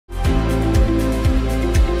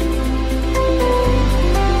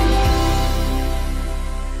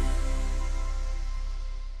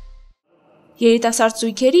Երիտասարդ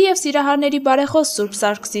զույգերի և սիրահարների բարեխոս Սուրբ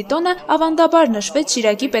Սարգսի տոնը ավանդաբար նշվեց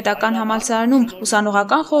Շիրակի պետական համալսարանում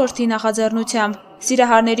ուսանողական խորհրդի նախաձեռնությամբ։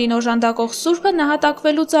 Սիրահարներին օժանդակող Սուրբը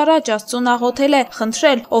նահատակվելուց առաջ Աստծուն աղոթել է,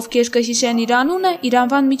 խնդրել, ովքեր կհիշեն իր անունը, իր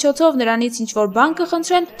անվան միջոցով նրանից ինչ-որ բան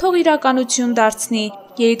կխնդրեն, թող իրականություն դարձնի։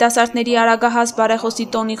 Երիտասարդների արագահաս բարեխոսի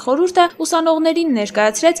տոնի խորհուրդը ուսանողներին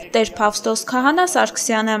ներկայացրեց Տեր Փավստոս քահանա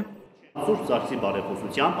Սարգսյանը։ Սուրբ Սարգսի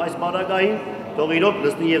բարեխոսությամբ այս բառագային թող իրոք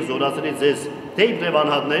լցնի և զորացնի ձեզ թե իբրև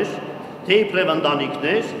անհատներ, թե իբրև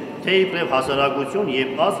ընտանիքներ, թե իբրև հասարակություն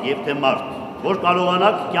և ազգ և թե մարդ, որ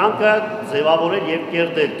կարողանաք կյանքը ձևավորել և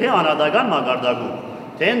կերտել թե անհատական մակարդակում,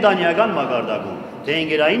 թե ընտանեկան մակարդակում, թե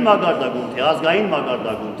ընկերային մակարդակում, թե ազգային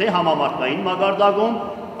մակարդակում, թե համամարտկային մակարդակում,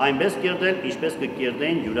 այնպես կերտել, ինչպես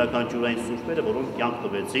կկերտեին յուրաքանչյուրային սուրբերը, որոնք կյանք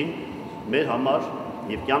տվեցին մեր համար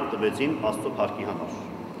և կյանք տվեցին Աստծո փառքի համար։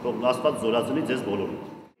 Թող Աստված զորացնի ձեզ բոլորին։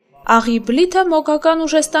 Աղի բլիթը մոգական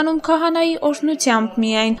ուժ է ստանում քահանայի օրհնությամբ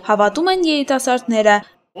միայն, հավատում են երիտասարդները։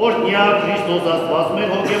 Օրհնյալ Քրիստոս Աստված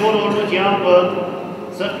մեր հոգևոր օրհնությամբ,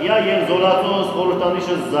 սրտյա և զորացող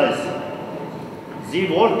խորհրդանիշս ձեզ,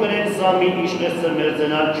 զիվոր կրեն սամի իշպես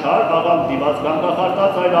ծմերձենալ չար աղամ դիված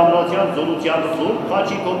կանգախարտած այլ ամրացյալ զորությամբ սուրբ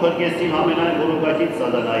խաչի քո փրկեցին համենայն որոգակից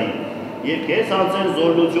սատանայի, և քեզ հանձեն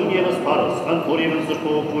զորնություն ևս փառս, ընթորիվն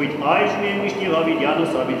սրբողոքույթ այժմ և միշտ և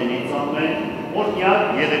հավիտյանս ավիտենից ամեն, օրհնյալ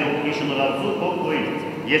եղելուքի շնորհացու փոքրույթ,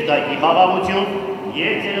 երկայքի խաղաղություն,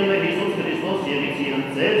 և ծերունե Հիսուս Քրիստոս եղիցի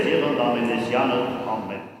ձեզ և ընդամենեսյանը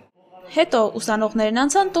ամեն։ Հետո ուսանողներն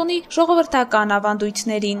անցան տոնի ժողովրդական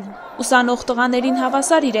ավանդույթներին։ Ուսանող տղաներին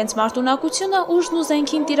հավասար իրենց մարտունակությունը, ուժն ու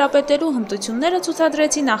զենքին տիրապետելու հմտությունները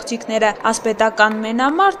ցուցադրեցին աղջիկները, ասպետական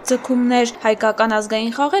մենամարտ, ձգումներ, հայկական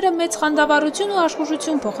ազգային խաղերը մեծ խանդավառություն ու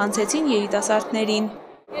աշխուժություն փոխանցեցին երիտասարդներին։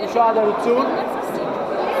 Ուշադրություն,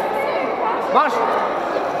 մարշ!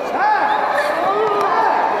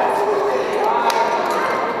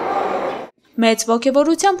 Մեծ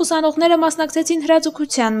ոգևորությամբ ուսանողները մասնակցեցին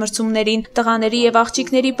հրաձգության մրցումներին։ Տղաների և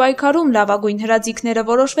աղջիկների պայքարում լավագույն հրաձիգները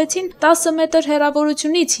որոշվեցին 10 մետր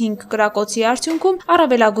հեռավորությունից 5 կրակոցի արդյունքում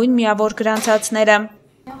առավելագույն միավոր գրանցածները։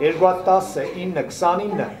 210, 9,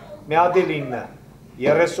 29, մի հատ 9,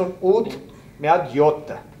 38, մի հատ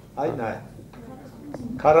 7, այն է,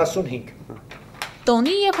 45։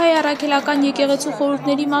 Տոնի և հայ առաքելական եկեղեցու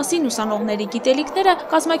խորհուրդների մասին ուսանողների գիտելիքները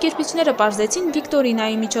կազմակերպիչները պարզեցին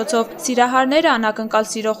վիկտորինայի միջոցով։ Սիրահարները անակնկալ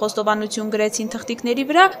սիրո խոստովանություն գրեցին թղթիկների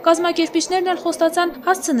վրա, կազմակերպիչներն էլ խոստացան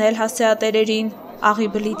հասցնել հասցեատերերին։ Աղի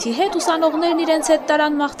բլիթի հետ ուսանողներն իրենց հետ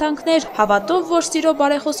տարան մաղթանքներ, հավատով, որ սիրո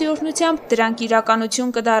բարեխոսի օրհնությամբ դրանք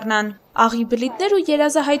իրականություն կդառնան։ Աղի բլիթներ ու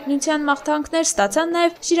երազահայտնության մաղթանքներ ստացան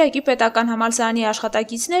նաև Շիրակի պետական համալսարանի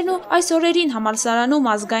աշխատակիցներն ու այս օրերին համալսարանում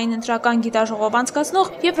ազգային ընտրական գիտաժողով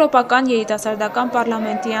անցկացնող Եվրոպական երիտասարդական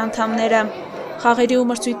պարլամենտի անդամները։ Խաղերի ու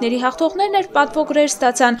մրցույթների հաղթողներն էլ պատվոգրեր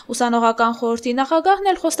ստացան, ուսանողական խորհրդի նախագահն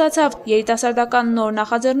էլ խոստացավ երիտասարդական նոր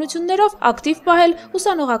նախաձեռնություններով ակտիվ պահել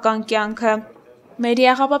ուսանողական կյանքը։ Մերի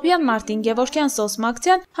Աղաբաբյան, Մարտին Գևորգյան, Սոս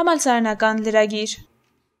Մակցյան, համալսարանական լրագիր։